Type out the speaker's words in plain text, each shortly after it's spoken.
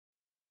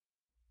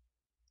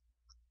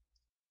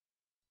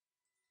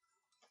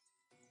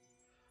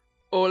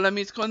Hola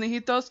mis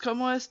conejitos,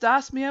 ¿cómo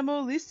estás? Me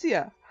llamo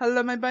Alicia.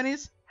 Hello my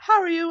bunnies,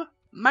 how are you?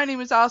 My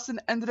name is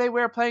Allison and today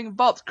we are playing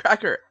Vault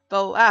Cracker,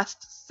 the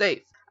last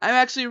safe. I'm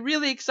actually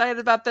really excited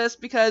about this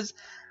because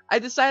I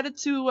decided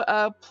to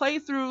play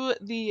through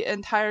the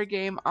entire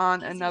game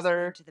on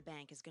another... to the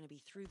bank is going to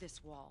be through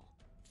this wall.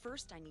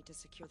 First, I need to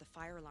secure the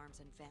fire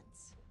alarms and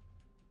vents.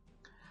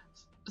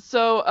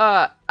 So,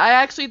 I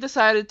actually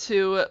decided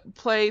to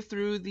play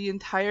through the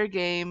entire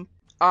game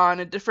on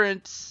a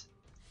different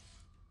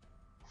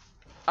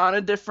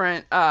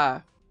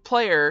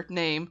player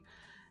name.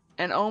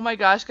 And oh my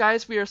gosh,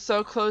 guys, we are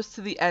so close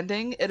to the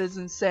ending. It is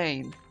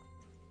insane.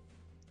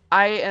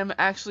 I am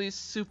actually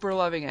super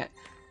loving it.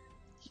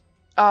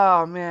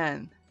 Oh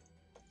man.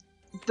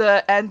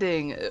 The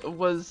ending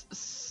was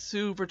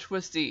super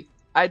twisty.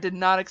 I did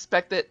not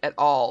expect it at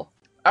all.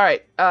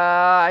 Alright,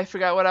 I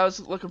forgot what I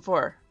was looking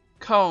for.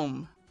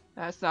 Comb.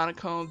 That's not a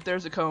comb.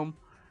 There's a comb.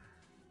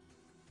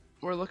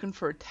 We're looking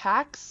for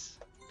tacks.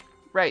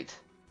 Right.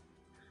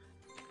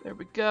 There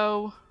we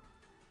go.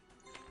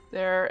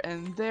 There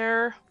and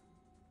there.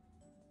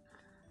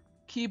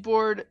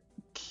 Keyboard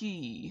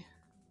key.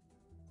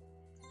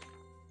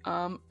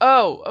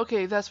 Oh,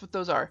 okay, that's what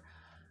those are.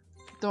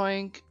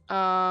 Doink.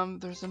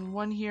 There's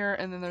one here,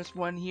 and then there's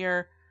one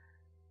here.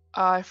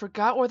 I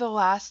forgot where the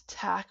last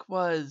tack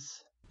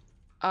was.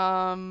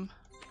 There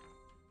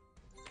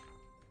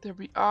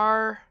we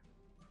are.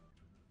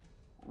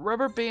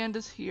 Rubber band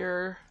is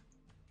here.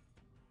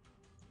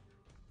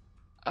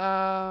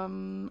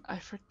 I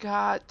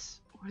forgot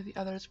where the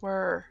others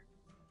were.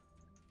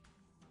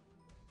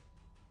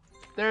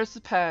 There's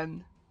the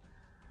pen.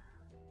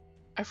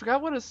 I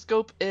forgot what a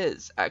scope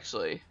is,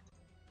 actually.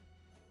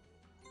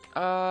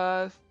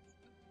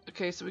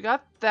 Okay, so we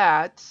got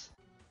that.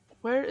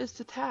 Where is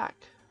the tack?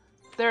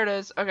 There it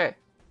is. Okay.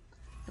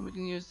 And we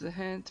can use the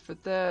hint for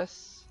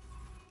this.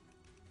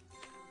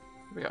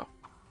 Here we go.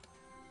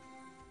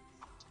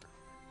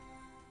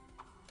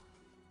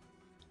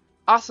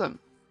 Awesome.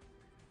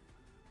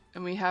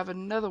 And we have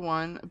another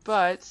one,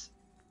 but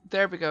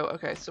there we go.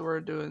 Okay, so we're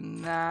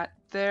doing that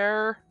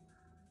there.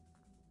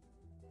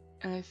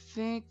 And I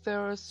think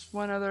there was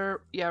one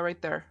other, yeah,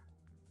 right there.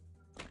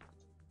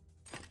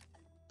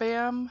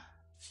 Bam.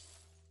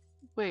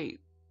 Wait,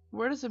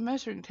 where does the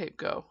measuring tape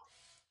go?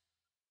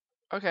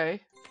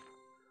 Okay.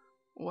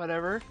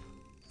 Whatever.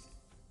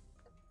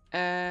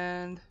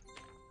 And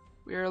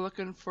we are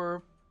looking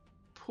for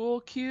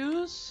pool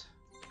cues.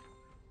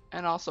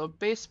 And also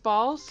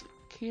baseballs,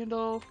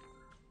 candle,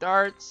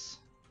 darts,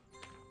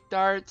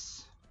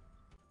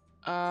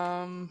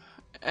 and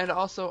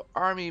also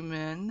army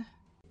men.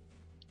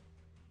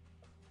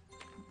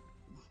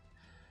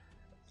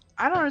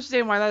 I don't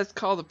understand why that's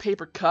called a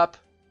paper cup.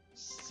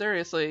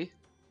 Seriously.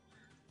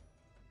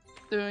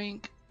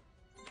 Doink.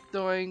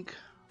 Doink.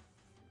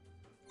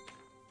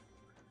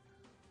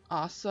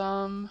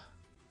 Awesome.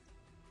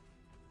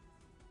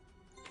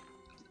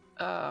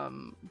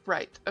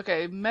 Right.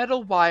 Okay,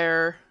 metal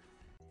wire.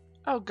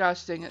 Oh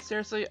gosh dang it,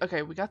 seriously?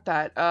 Okay, we got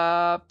that.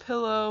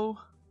 Pillow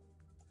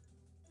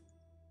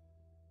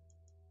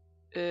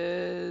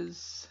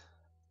is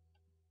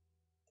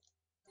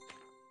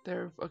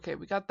there. Okay,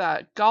 we got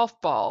that.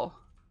 Golf ball.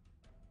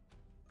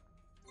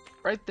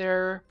 Right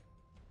there.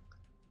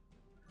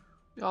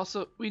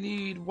 We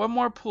need one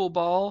more pool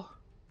ball,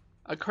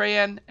 a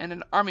crayon, and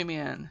an army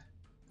man.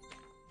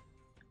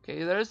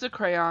 Okay, there's the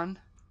crayon.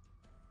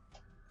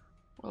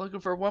 We're looking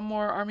for one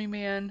more army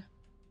man.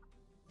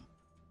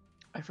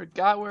 I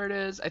forgot where it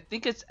is. I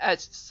think it's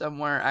etched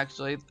somewhere,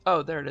 actually.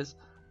 Oh, there it is.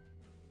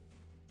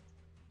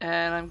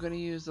 And I'm going to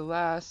use the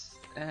last,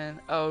 and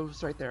oh,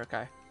 it's right there.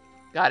 Okay,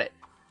 got it.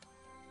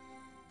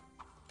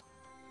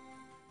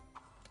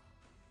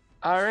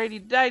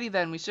 Alrighty dighty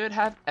then, we should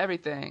have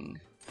everything.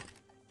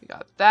 We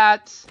got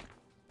that,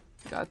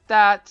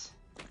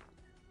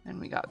 and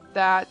we got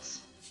that.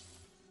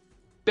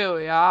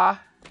 Booyah!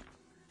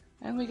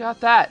 And we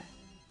got that.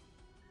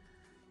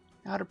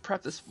 Now to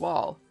prep this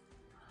wall.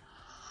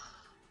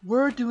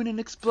 We're doing an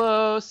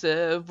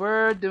explosive.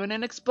 We're doing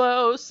an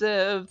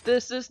explosive.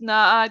 This is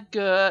not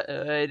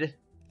good.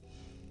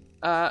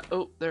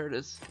 Oh, there it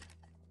is.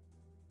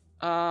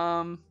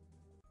 Where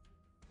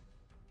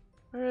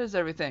is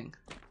everything?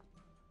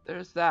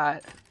 There's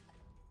that.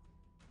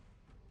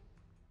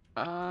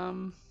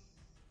 We're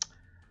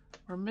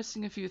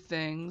missing a few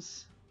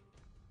things.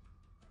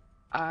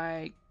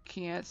 I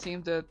can't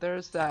seem to.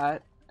 There's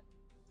that.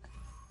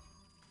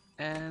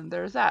 And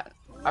there's that.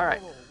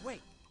 Alright.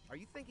 Wait, are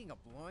you thinking of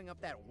blowing up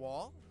that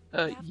wall?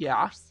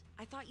 Yeah.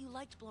 I thought you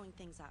liked blowing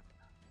things up.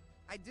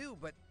 I do,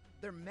 but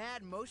they're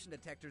mad motion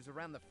detectors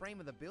around the frame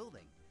of the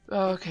building.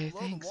 Okay, if you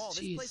blow thanks. The wall, Jeez.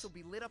 this place will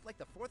be lit up like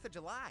the 4th of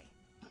July.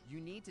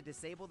 You need to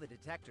disable the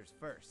detectors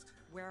first.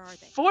 Where are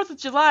they? 4th of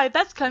July,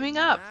 that's coming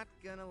up. Not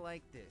gonna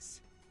like this,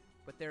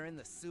 but they're in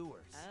the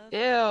sewers.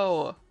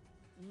 Ew.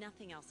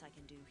 Nothing else I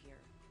can do here.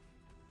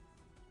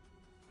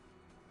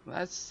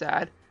 That's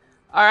sad.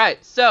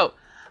 Alright, so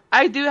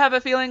I do have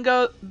a feeling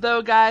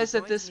though guys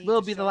that this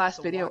will be the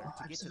last video. Oh,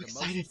 I'm so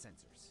excited.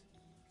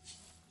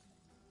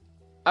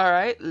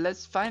 Alright,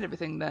 let's find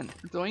everything then.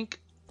 Doink,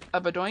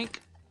 a doink,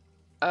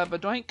 a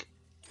doink.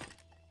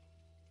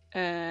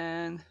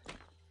 And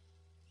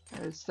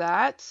there's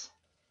that.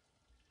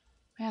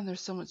 Man,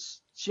 there's so much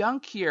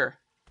junk here.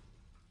 I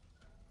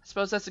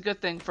suppose that's a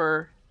good thing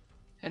for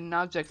hidden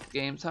object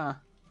games, huh?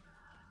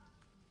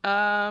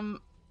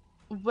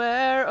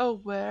 Where, oh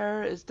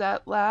where is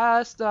that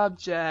last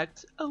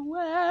object?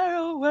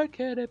 Oh where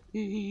can it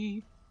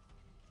be?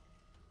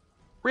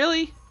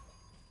 Really?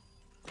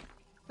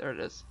 There it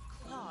is.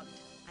 Clogged.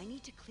 I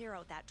need to clear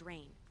out that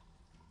drain.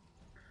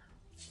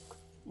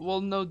 Well,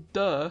 no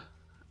duh.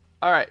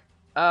 Alright,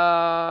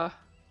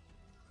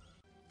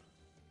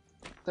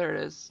 there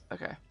it is.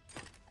 Okay.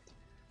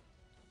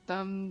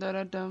 Dum da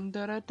da dum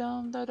da da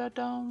dum da da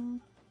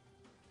dum.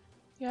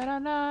 Ya na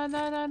na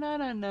na na na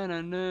na na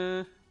na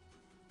na.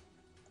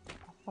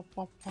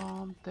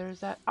 There's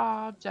that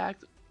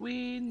object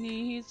we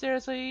need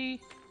seriously.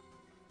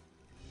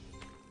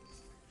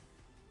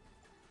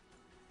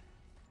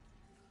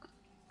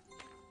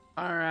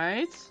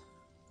 Alright.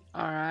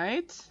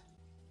 Alright.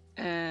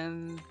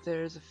 And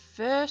there's a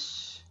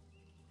fish.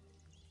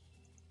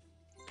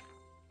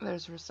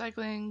 There's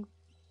recycling.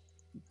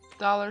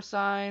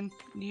 $,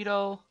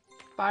 needle,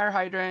 fire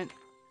hydrant.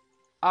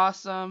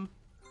 Awesome.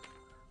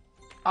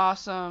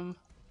 Awesome.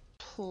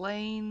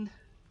 Plane.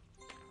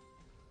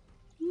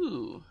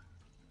 Ooh.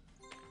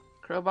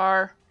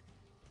 Crowbar.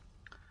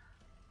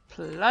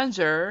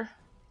 Plunger.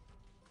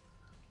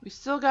 We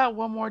still got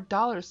one more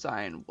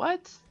 $.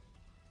 What?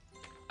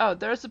 Oh,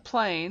 there's a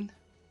plane.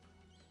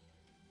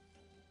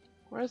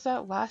 Where's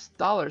that last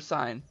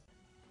 $?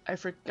 I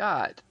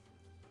forgot.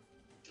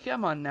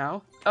 Come on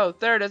now. Oh,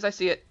 there it is. I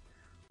see it.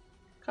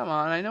 Come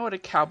on. I know what a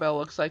cowbell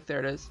looks like. There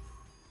it is.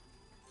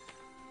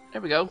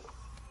 There we go.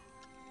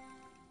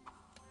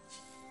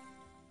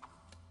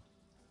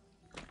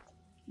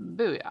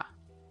 Booyah.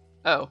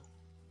 Oh.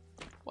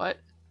 What?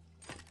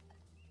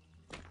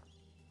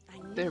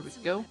 There we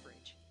go.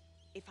 Leverage.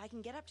 If I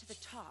can get up to the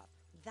top,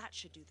 that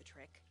should do the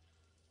trick.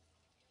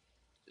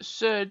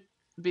 Should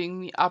being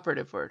the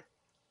operative word.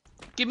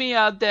 Give me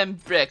all them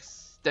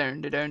bricks.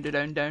 Dun dun dun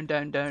dun dun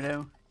dun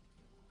dun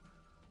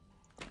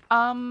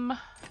dun.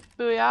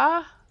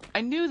 Booyah.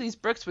 I knew these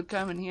bricks would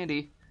come in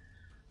handy.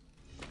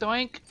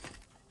 Doink.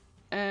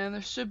 And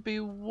there should be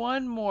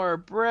one more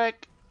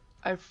brick.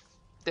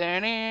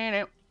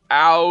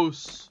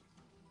 Ouse.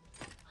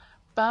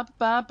 Ba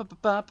ba ba ba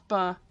ba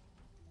ba.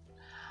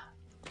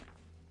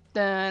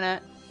 Dun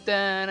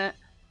dun.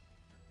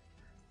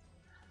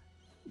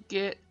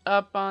 Get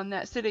up on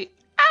that city.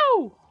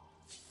 Ow!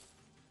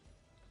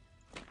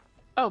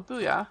 Oh,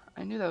 booyah.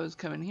 I knew that was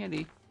coming in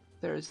handy.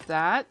 There's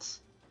that.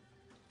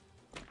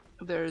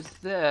 There's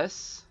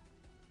this.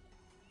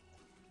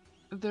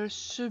 There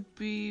should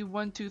be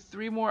 1, 2,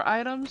 3 more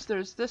items.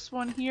 There's this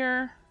one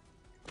here.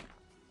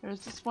 There's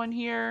this one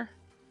here.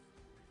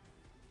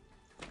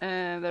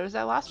 And there's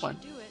that last one.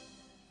 Do it.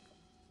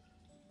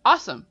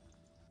 Awesome.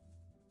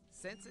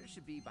 Sensor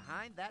should be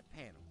behind that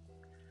panel.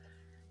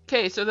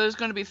 Okay, so there's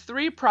going to be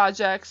 3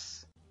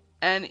 projects,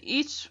 and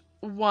each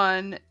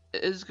one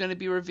is going to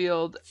be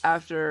revealed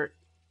after...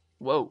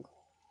 Whoa.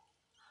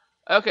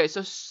 Okay,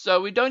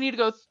 so we don't need to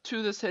go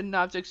to this hidden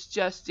objects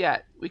just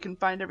yet. We can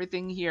find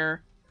everything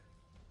here.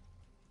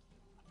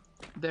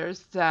 There's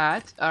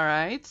that.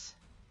 Alright.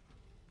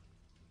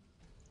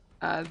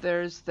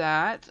 There's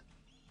that.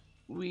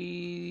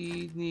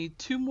 We need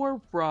 2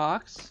 more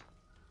rocks.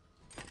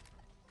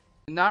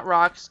 Not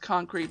rocks,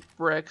 concrete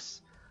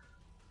bricks.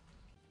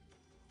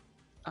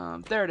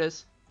 There it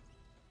is.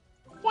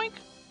 Boink!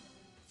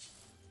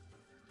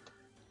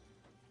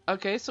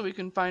 Okay, so we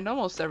can find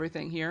almost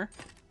everything here.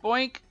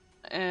 Boink!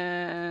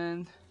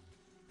 And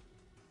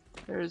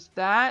there's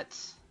that.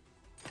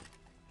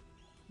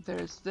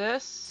 There's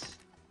this.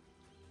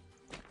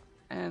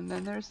 And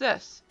then there's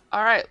this.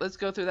 Alright, let's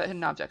go through that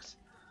hidden objects.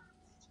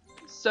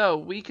 So,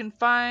 we can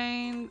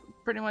find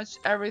pretty much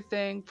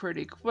everything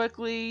pretty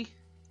quickly.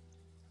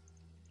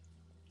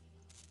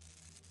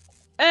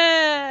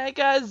 I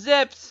got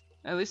zipped!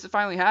 At least it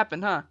finally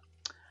happened, huh?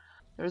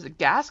 There's a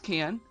gas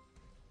can.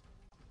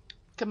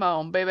 Come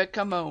on, baby,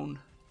 come on.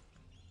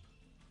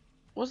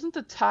 Wasn't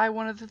the tie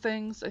one of the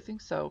things? I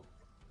think so.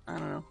 I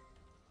don't know.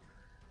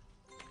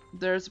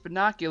 There's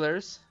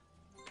binoculars.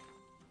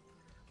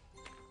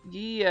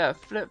 Yeah,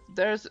 flip.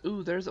 There's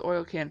the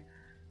oil can.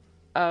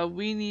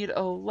 We need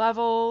a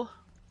level.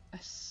 I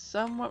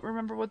somewhat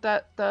remember what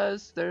that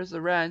does. There's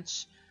a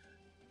wrench.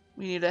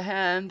 We need a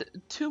hand.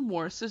 2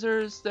 more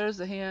scissors. There's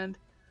the hand.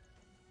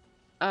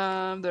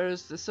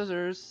 There's the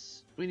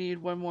scissors. We need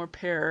 1 more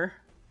pair.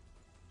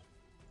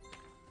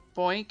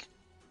 Boink.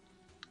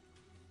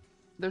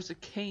 There's a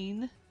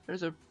cane.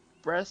 There's a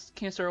breast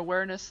cancer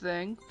awareness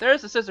thing.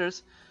 There's the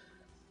scissors.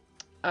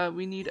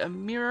 We need a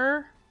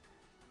mirror,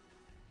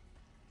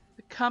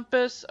 a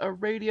compass, a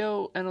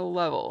radio, and a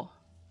level.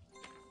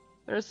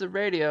 There's the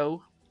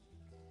radio.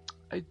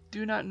 I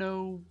do not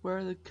know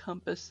where the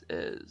compass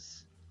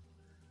is.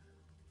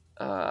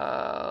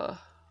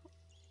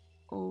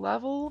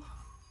 Level?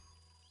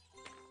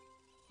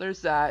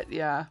 There's that,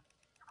 yeah.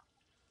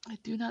 I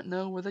do not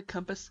know where the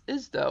compass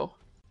is, though.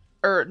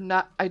 Or,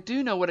 not, I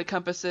do know what a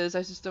compass is,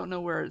 I just don't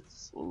know where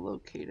it's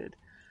located.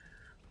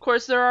 Of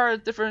course, there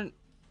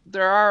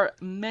are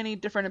many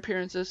different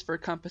appearances for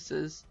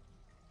compasses.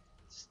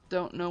 Just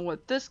don't know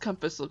what this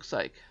compass looks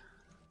like.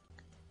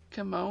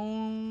 Come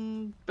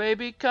on,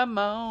 baby, come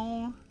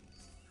on.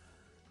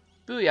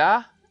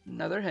 Booyah.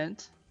 Another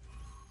hint.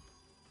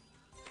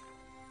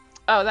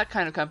 Oh, that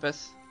kind of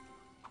compass.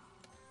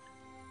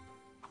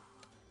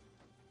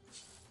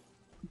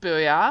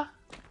 Booyah.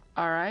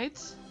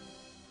 Alright.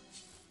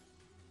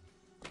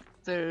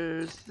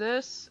 There's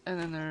this, and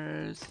then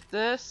there's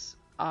this.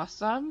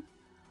 Awesome.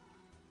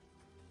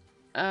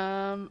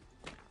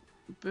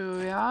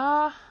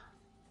 Booyah.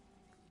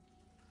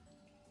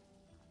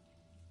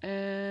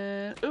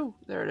 And, ooh,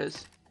 there it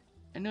is.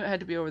 I knew it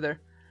had to be over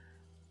there.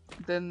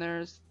 Then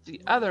there's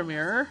the other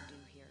mirror.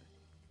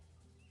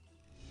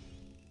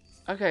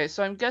 Okay,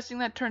 so I'm guessing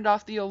that turned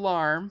off the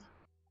alarm.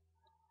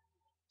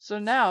 So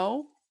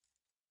now,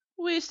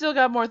 we still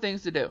got more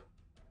things to do.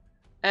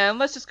 And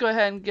let's just go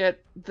ahead and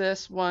get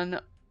this one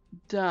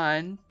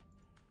done.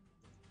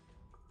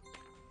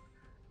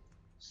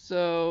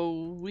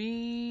 So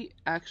we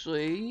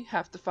actually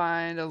have to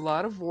find a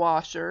lot of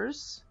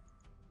washers.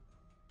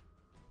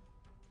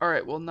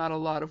 Alright, well, not a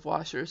lot of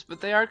washers, but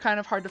they are kind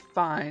of hard to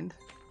find.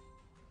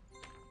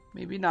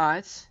 Maybe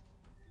not.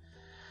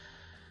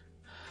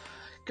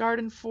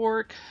 Garden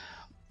fork.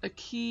 A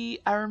key.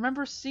 I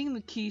remember seeing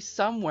the key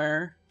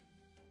somewhere.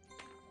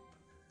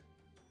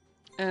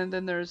 And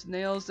then there's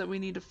nails that we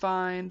need to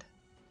find.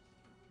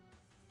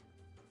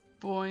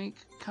 Boink.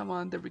 Come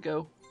on, there we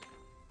go.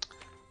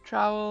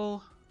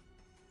 Trowel.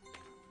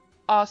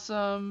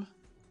 Awesome.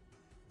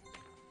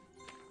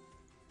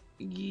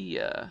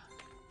 Yeah.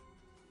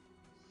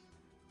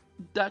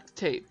 Duct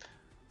tape.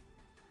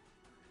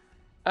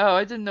 Oh,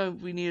 I didn't know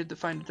we needed to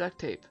find duct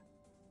tape.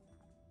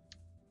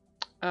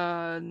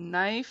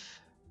 Knife.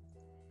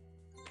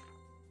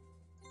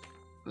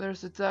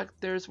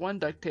 There's one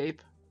duct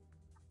tape.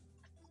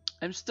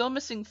 I'm still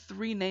missing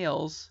 3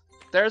 nails.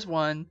 There's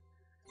one.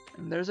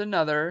 And there's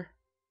another.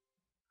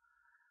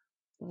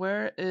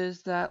 Where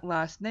is that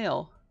last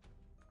nail?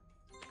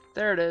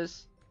 There it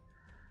is.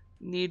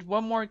 Need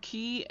one more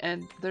key,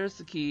 and there's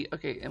the key.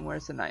 Okay, and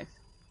where's the knife?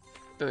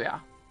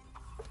 Booyah.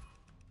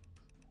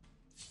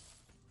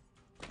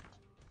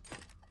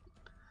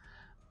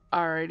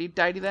 Alrighty,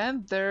 dighty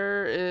then.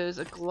 There is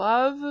a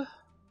glove.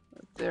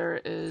 There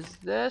is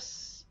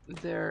this.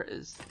 There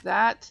is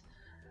that.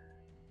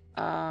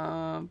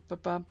 Ba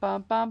bum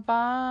bum bum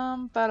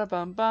bum. Bada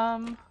bum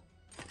bum.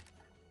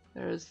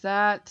 There's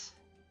that.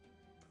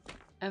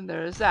 And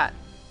there is that.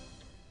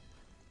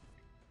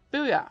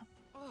 Booyah.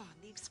 Oh,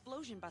 the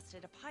explosion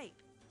busted a pipe.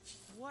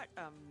 What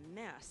a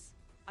mess.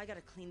 I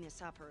gotta clean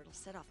this up or it'll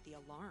set off the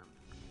alarm.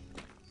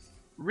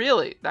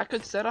 Really? That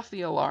could set off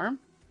the alarm?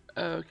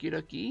 Okie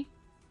dokie.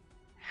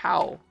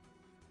 How?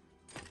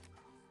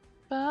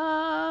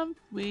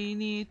 We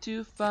need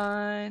to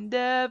find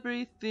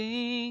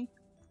everything.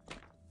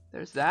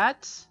 There's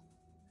that.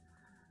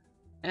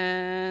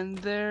 And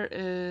there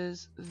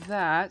is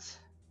that.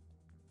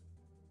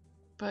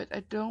 But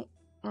I don't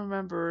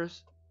remember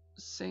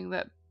seeing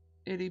that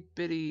itty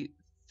bitty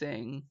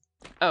thing.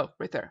 Oh,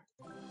 right there.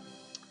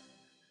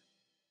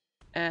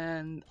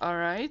 And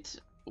alright.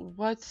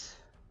 What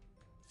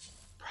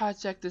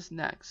project is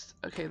next?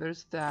 Okay,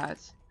 there's that.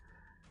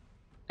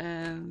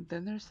 And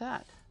then there's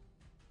that.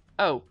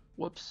 Oh,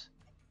 whoops.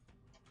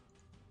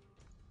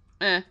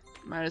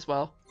 Might as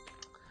well.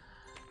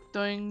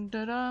 Doing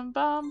da dum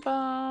bum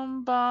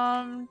bum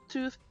bum.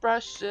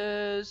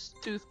 Toothbrushes,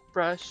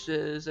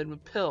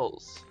 and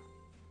pills.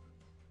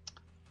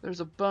 There's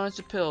a bunch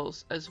of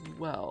pills as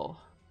well.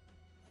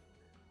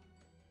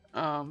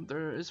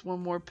 There is one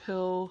more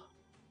pill.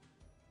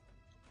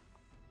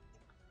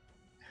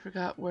 I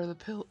forgot where the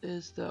pill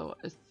is though.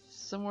 It's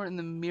somewhere in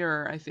the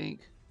mirror, I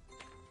think.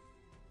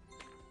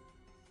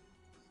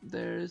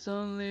 There's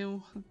only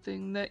one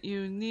thing that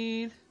you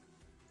need.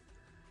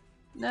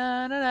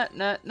 Na na na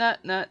na na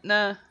na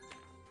na.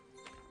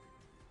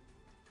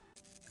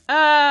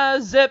 Ah,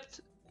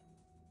 zipped.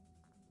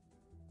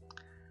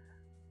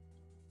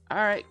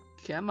 Alright,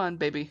 come on,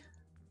 baby.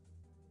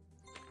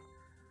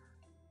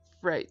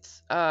 Right.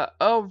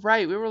 Oh,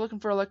 right. We were looking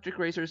for electric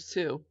razors,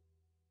 too.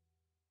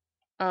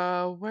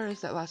 Where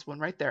is that last one?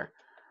 Right there.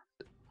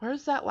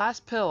 Where's that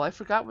last pill? I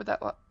forgot what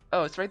that...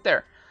 Oh, it's right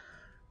there.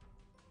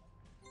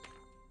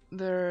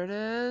 There it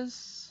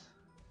is.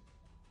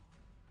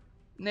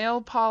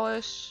 Nail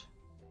polish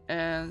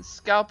and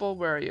scalpel.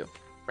 Where are you?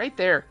 Right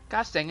there.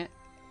 Gosh dang it.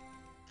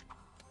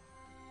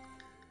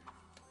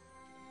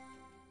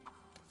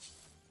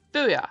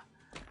 Booyah.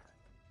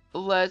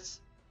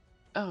 Let's...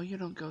 Oh, you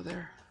don't go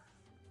there.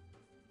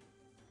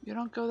 You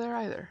don't go there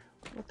either.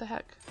 What the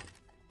heck?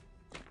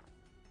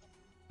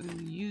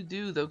 You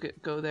do, though,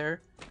 go there.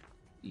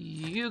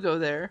 You go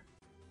there.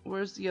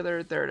 Where's the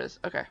other? There it is.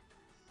 Okay.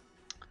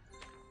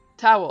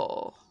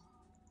 Towel.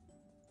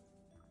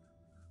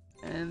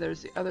 And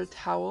there's the other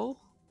towel.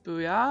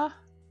 Booyah.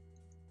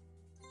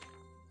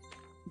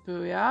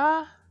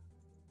 Booyah.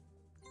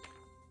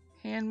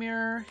 Hand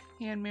mirror,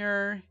 hand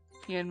mirror,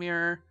 hand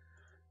mirror.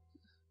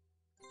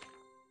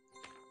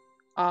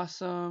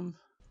 Awesome.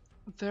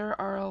 There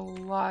are a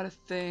lot of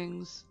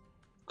things.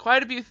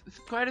 Quite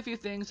a few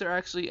things are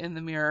actually in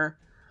the mirror,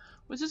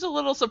 which is a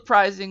little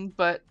surprising,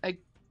 but I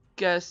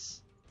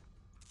guess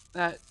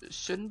that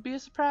shouldn't be a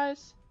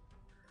surprise.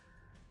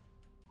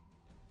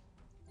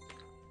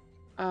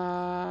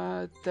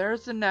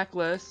 There's the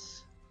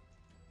necklace.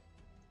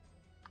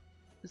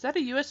 Is that a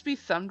USB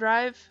thumb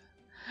drive?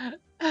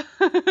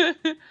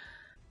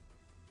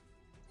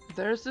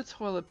 There's the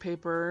toilet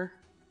paper.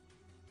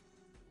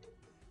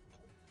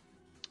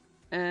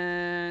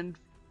 And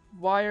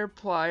wire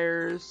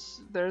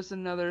pliers. There's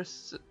another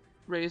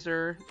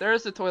razor.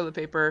 There's the toilet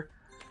paper.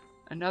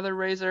 Another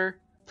razor.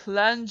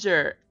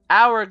 Plunger.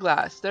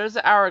 Hourglass. There's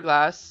the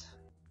hourglass.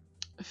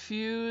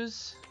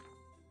 Fuse.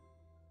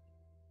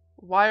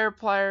 Wire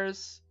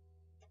pliers.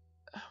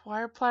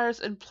 Wire pliers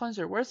and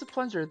plunger. Where's the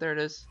plunger? There it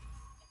is.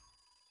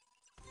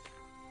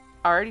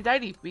 Alrighty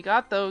dighty. We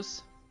got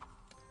those.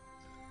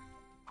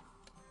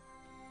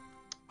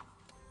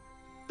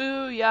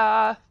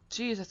 Booyah.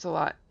 Jeez, that's a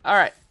lot.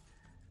 Alright.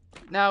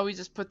 Now we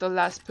just put the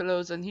last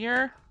pillows in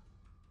here.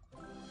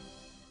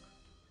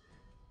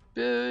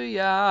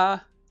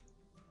 Booyah.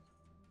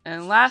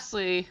 And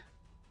lastly,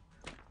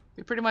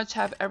 we pretty much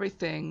have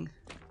everything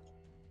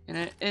in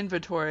an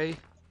inventory.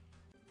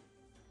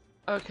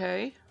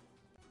 Okay.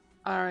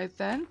 Alright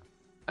then.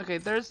 Okay,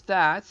 there's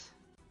that.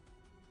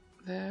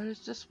 There's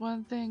just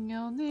one thing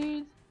you'll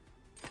need.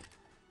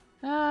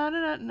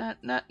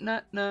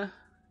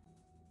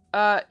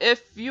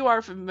 If you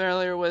are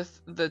familiar with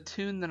the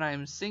tune that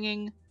I'm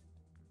singing,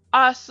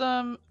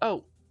 awesome.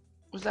 Oh,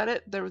 was that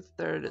it? There it is.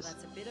 Well,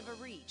 that's a bit of a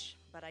reach,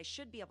 but I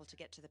should be able to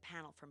get to the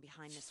panel from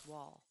behind this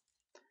wall.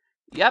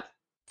 Yep.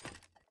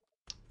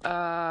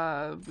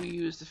 We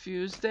used the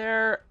fuse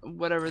there.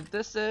 Whatever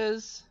this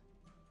is.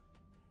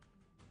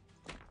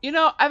 You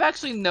know, I've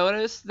actually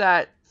noticed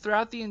that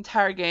throughout the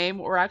entire game,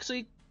 we're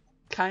actually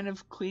kind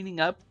of cleaning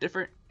up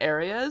different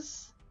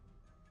areas.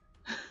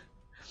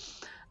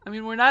 I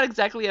mean, we're not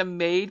exactly a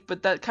maid,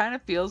 but that kind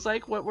of feels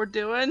like what we're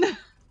doing. Nothing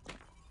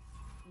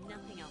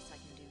else I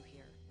can do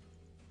here.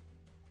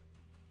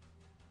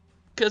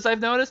 Because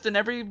I've noticed in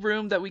every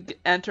room that we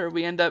enter,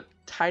 we end up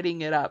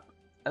tidying it up.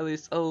 At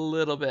least a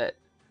little bit.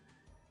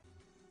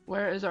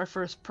 Where is our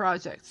first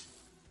project?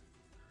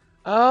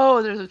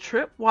 Oh, there's a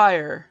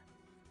tripwire.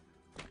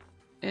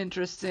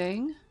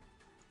 Interesting.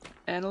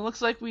 And it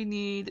looks like we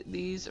need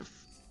these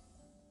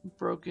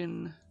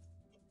broken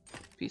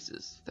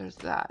pieces. There's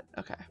that.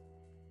 Okay.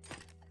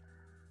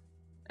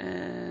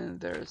 And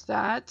there's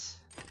that.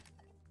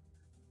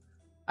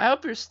 I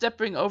hope you're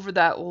stepping over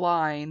that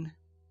line,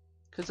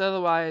 because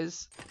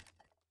otherwise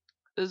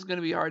this is going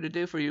to be hard to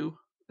do for you.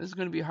 This is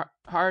going to be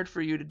hard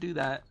for you to do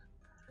that.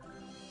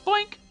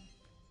 Boink!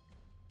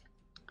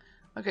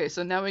 Okay,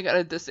 so now we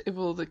gotta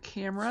disable the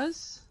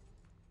cameras.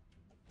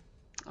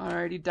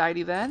 Alrighty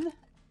dighty then.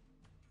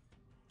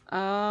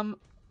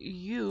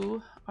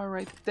 You are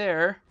right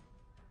there.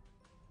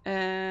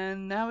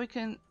 And now we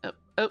can...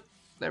 Oh,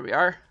 there we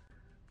are.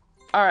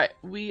 Alright,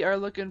 we are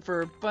looking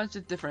for a bunch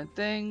of different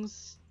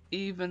things,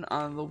 even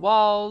on the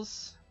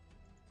walls.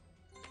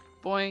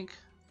 Boink.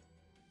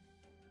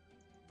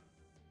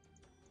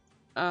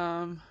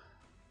 Alright,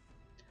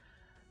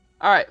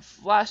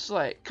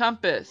 flashlight,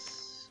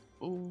 compass.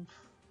 Ooh.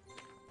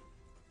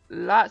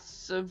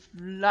 Lots of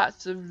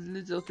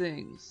little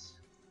things.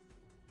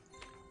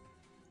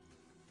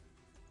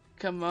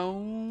 Come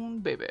on,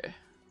 baby.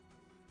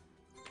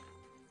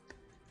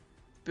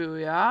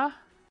 Booyah.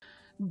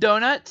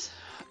 Donut.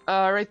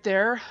 Right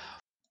there.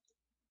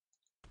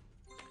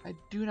 I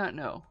do not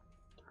know.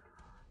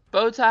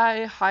 Bow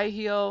tie, high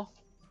heel.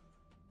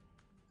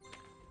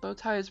 Bow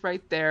tie is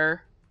right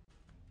there.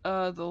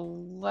 The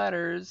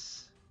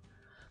letters.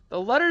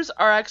 The letters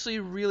are actually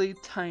really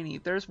tiny.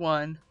 There's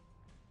one.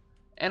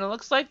 And it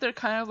looks like they're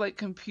kind of like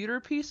computer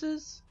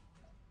pieces.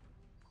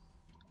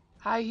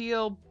 High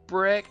heel,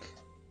 brick,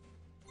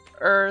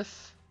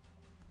 earth.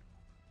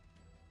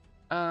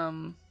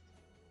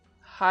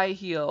 High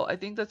heel. I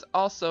think that's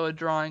also a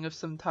drawing of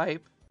some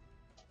type.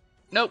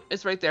 Nope,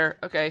 it's right there.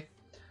 Okay.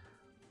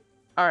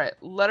 Alright,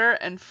 letter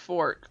and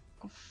fork.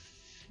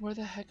 Where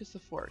the heck is the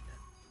fork?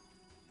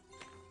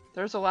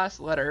 There's the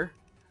last letter.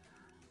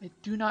 I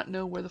do not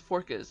know where the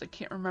fork is. I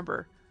can't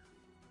remember.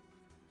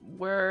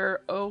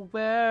 Where, oh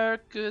where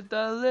could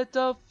the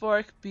little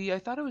fork be? I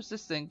thought it was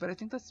this thing, but I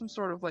think that's some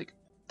sort of like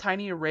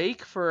tiny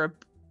rake for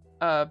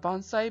a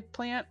bonsai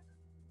plant.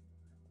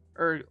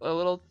 Or a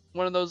little,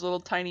 one of those little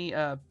tiny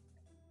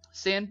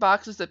sand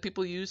boxes that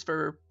people use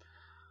for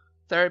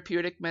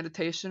therapeutic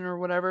meditation or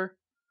whatever.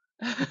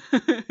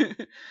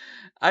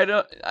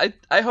 I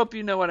hope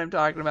you know what I'm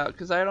talking about,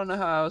 because I don't know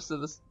how else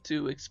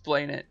to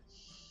explain it.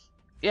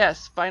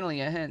 Yes,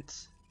 finally a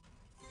hint.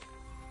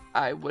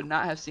 I would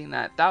not have seen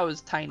that. That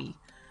was tiny.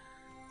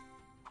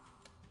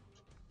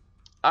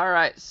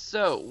 Alright,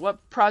 so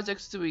what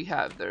projects do we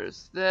have?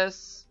 There's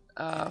this,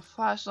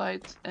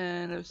 flashlights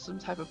and some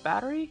type of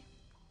battery.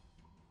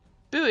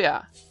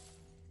 Booyah!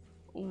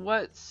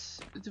 What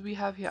do we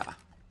have here?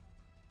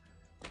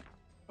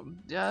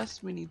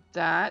 Yes, we need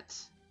that.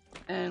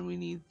 And we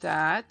need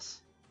that.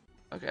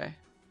 Okay.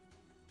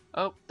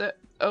 Oh, there.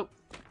 Oh.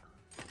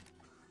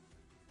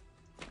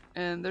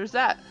 And there's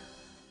that.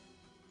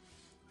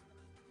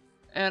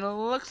 And it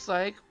looks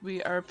like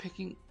we are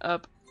picking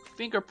up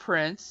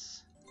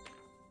fingerprints.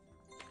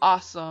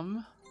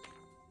 Awesome.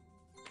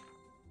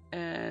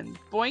 And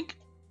boink.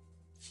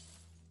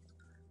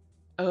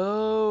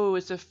 Oh,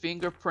 it's a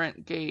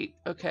fingerprint gate.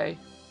 Okay.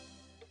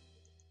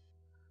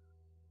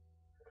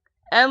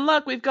 And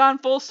look, we've gone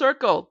full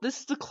circle. This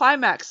is the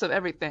climax of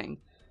everything.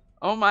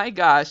 Oh my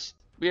gosh.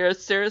 We are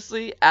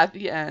seriously at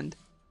the end.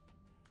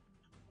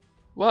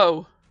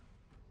 Whoa.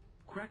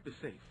 Crack the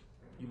safe.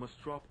 You must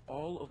drop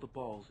all of the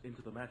balls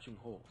into the matching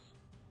holes.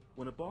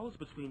 When a ball is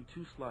between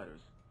two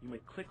sliders, you may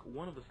click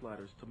one of the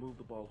sliders to move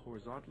the ball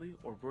horizontally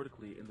or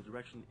vertically in the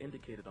direction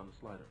indicated on the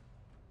slider.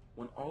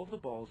 When all of the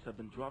balls have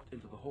been dropped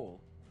into the hole,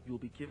 you will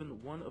be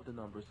given one of the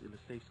numbers in the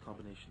safe's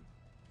combination.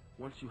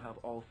 Once you have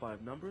all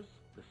 5 numbers,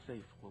 the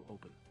safe will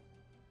open.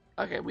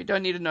 Okay, we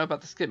don't need to know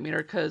about the skip meter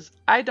because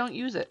I don't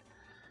use it.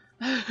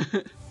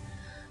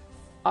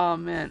 Oh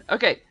man.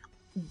 Okay.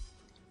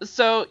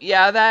 So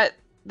yeah,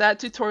 that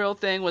tutorial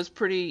thing was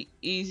pretty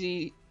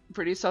easy,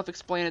 pretty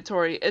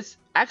self-explanatory. It's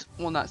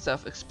well, not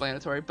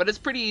self-explanatory, but it's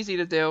pretty easy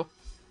to do.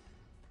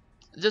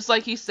 Just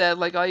like he said,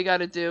 like all you got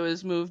to do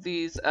is move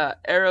these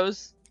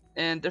arrows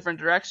in different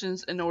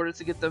directions in order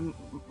to get the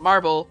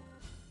marble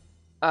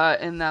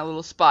in that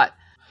little spot.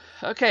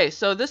 Okay,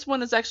 so this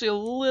one is actually a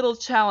little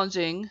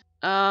challenging.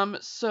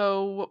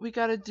 So what we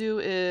gotta do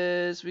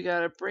is we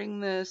gotta bring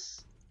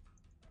this.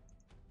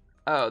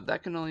 Oh,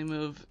 that can only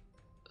move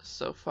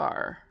so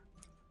far.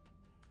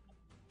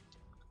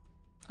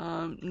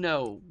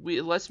 No,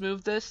 let's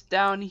move this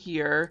down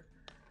here.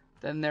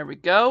 Then there we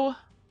go.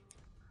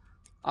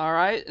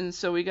 Alright, and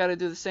so we gotta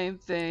do the same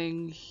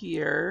thing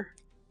here.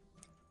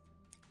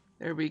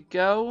 There we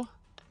go.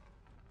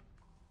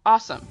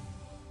 Awesome.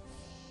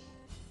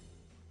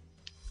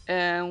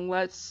 And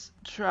let's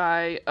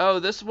try. Oh,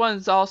 this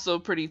one's also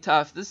pretty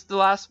tough. This is the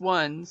last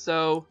one,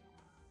 so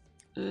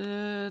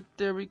there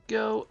we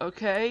go.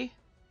 Okay.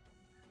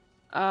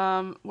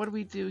 What do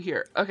we do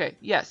here? Okay,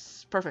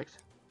 yes, perfect.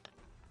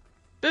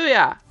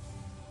 Booyah!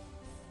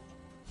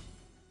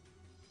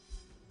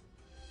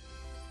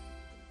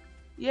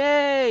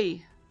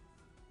 Yay!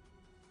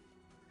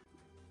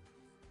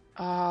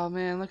 Oh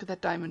man, look at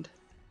that diamond.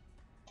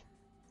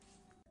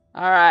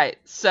 Alright,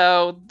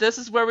 so this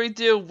is where we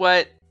do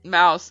what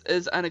Mouse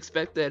is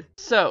unexpected.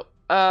 So,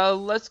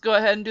 let's go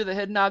ahead and do the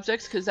hidden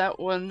objects, because that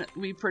one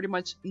we pretty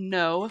much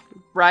know.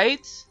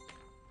 Right?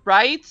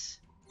 Right?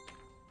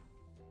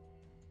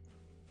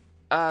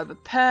 The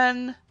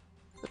pen,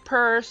 the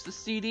purse, the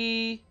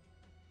CD,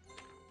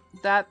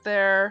 that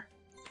there,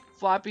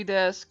 floppy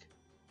disk,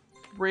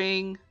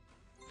 ring,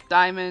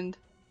 diamond,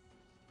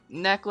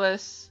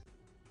 necklace,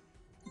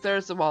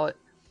 there's the wallet,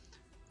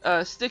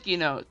 sticky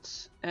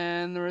notes,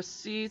 and the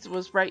receipt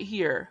was right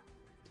here.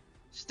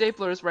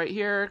 Staplers right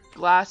here,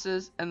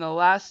 glasses, and the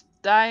last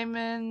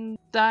diamond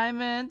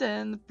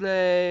in the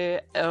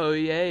play. Oh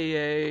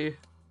yay.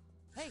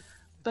 Hey,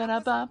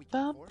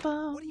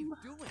 Ba-da-ba-ba-bum. what are you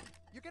doing?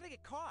 You're gonna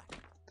get caught.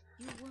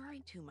 You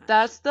worry too much.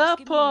 That's the Just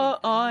give me a minute,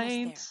 I'm almost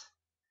there. point.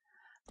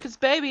 'Cause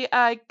baby,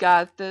 I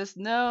got this.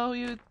 No,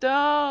 you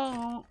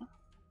don't.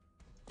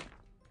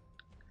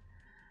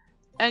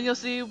 And you'll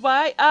see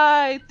why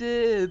I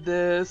did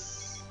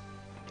this.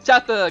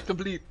 Chapter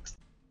complete.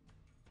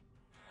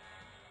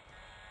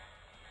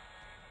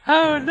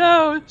 Oh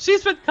no,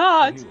 she's been I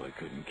caught. knew I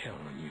couldn't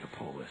count on you to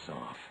pull this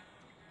off.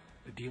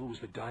 The deal was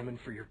the diamond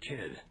for your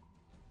kid.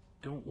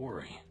 Don't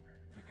worry,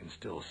 I can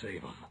still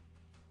save him.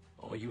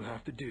 All you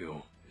have to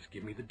do is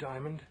give me the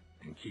diamond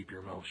and keep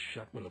your mouth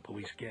shut when the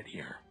police get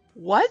here.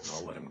 What?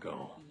 I'll let him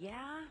go.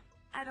 Yeah?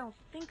 I don't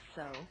think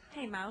so.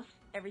 Hey, Mouse,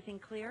 everything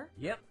clear?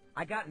 Yep,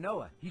 I got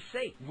Noah. He's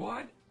safe.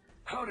 What?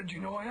 How did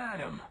you know I had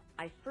him?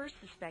 I first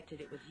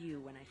suspected it was you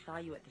when I saw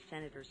you at the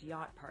Senator's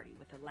yacht party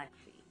with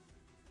Alexei.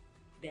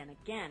 Then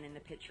again in the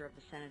picture of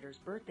the Senator's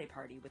birthday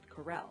party with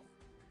Corell.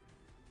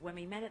 When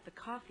we met at the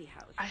coffee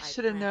house, I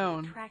should have planted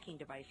known. a tracking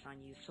device on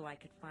you so I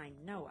could find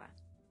Noah.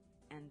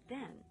 And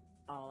then,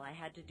 all I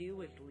had to do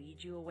was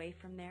lead you away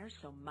from there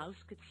so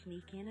Mouse could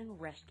sneak in and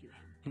rescue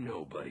him.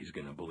 Nobody's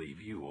gonna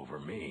believe you over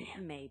me.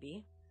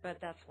 Maybe,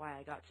 but that's why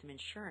I got some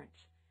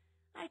insurance.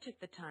 I took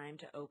the time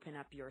to open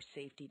up your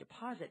safety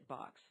deposit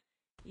box.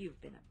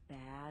 You've been a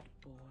bad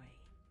boy.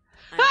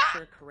 I'm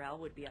sure Corell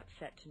would be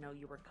upset to know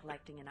you were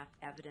collecting enough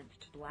evidence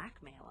to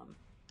blackmail him.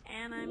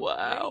 And I'm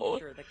Wow. pretty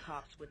sure the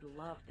cops would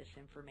love this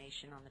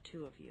information on the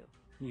two of you.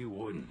 You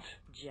wouldn't.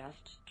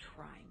 Just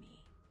try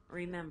me.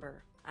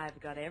 Remember, I've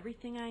got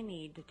everything I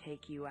need to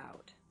take you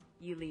out.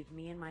 You leave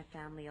me and my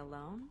family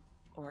alone,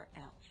 or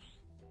else.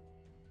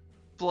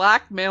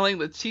 Blackmailing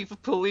the chief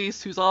of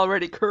police who's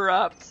already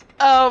corrupt.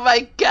 Oh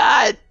my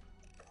god!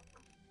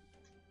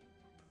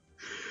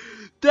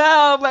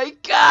 Oh my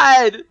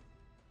god!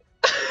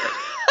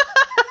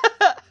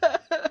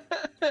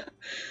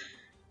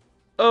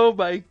 Oh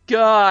my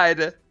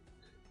god.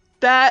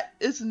 That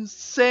is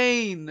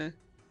insane.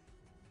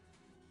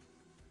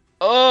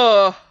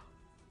 Oh.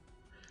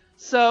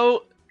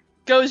 So,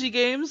 Goji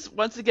Games,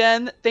 once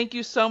again, thank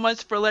you so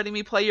much for letting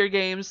me play your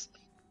games.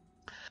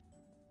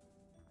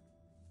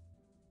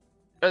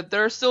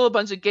 There are still a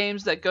bunch of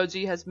games that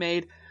Goji has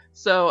made,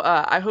 so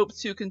I hope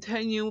to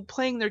continue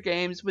playing their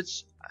games,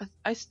 which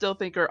I still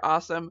think are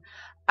awesome.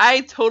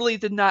 I totally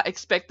did not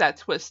expect that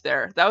twist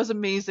there. That was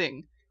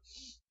amazing.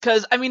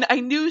 Because, I mean,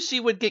 I knew she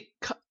would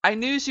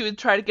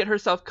try to get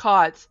herself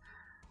caught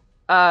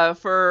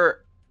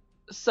for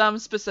some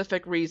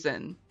specific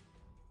reason.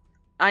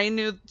 I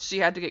knew she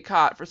had to get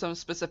caught for some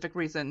specific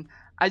reason.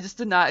 I just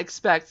did not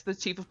expect the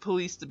chief of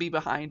police to be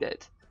behind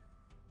it.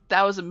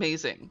 That was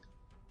amazing.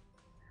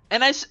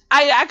 And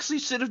I actually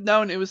should have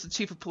known it was the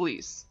chief of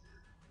police.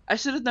 I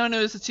should have known it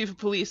was the chief of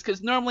police,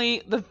 because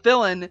normally the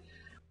villain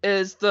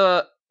is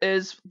the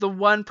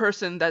one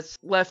person that's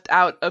left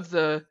out of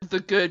the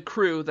good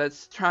crew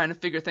that's trying to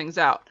figure things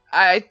out.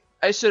 I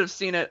should have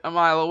seen it a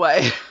mile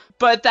away.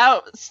 But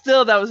that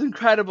was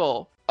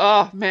incredible.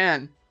 Oh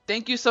man.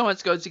 Thank you so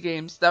much, Goji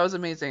Games. That was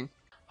amazing.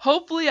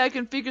 Hopefully I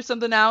can figure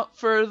something out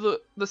for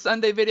the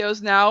Sunday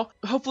videos now.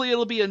 Hopefully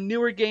it'll be a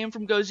newer game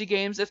from Goji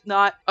Games. If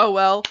not, oh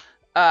well.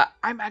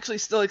 I'm actually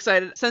still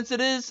excited. Since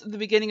it is the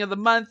beginning of the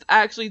month, I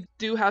actually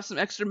do have some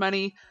extra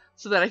money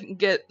so that I can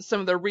get some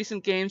of their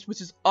recent games,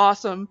 which is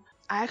awesome.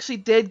 I actually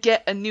did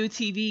get a new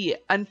TV.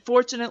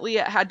 Unfortunately,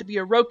 it had to be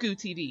a Roku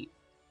TV.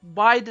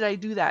 Why did I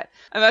do that?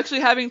 I'm actually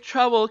having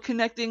trouble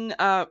connecting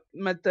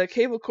the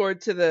cable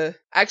cord to the...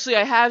 Actually,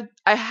 I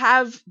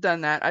have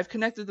done that. I've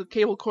connected the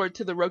cable cord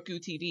to the Roku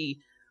TV,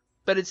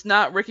 but it's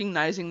not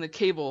recognizing the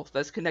cable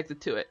that's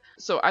connected to it.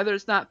 So either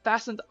it's not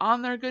fastened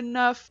on there good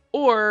enough,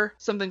 or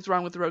something's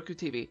wrong with the Roku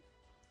TV.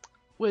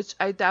 Which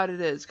I doubt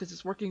it is, because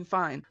it's working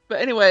fine.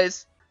 But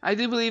anyways, I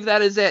do believe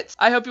that is it.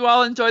 I hope you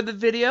all enjoyed the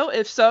video.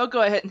 If so,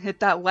 go ahead and hit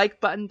that like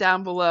button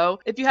down below.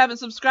 If you haven't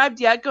subscribed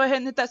yet, go ahead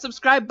and hit that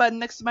subscribe button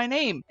next to my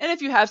name. And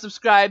if you have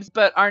subscribed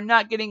but are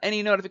not getting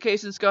any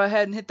notifications, go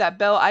ahead and hit that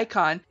bell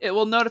icon. It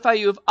will notify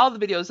you of all the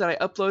videos that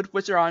I upload,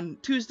 which are on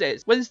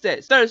Tuesdays,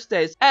 Wednesdays,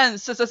 Thursdays, and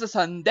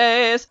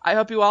Sundays. I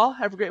hope you all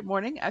have a great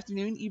morning,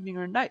 afternoon, evening,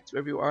 or night,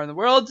 wherever you are in the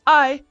world.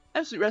 I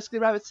am Sweet Rescue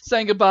Rabbit,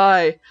 saying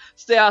goodbye.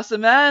 Stay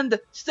awesome and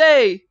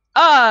stay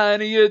on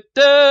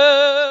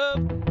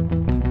YouTube.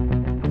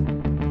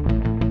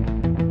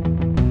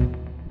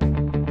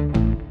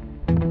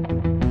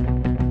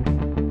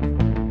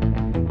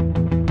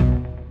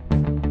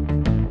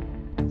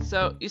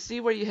 So, you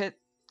see where you hit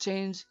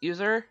change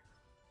user?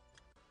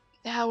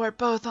 Now we're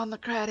both on the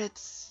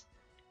credits.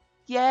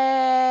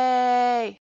 Yay!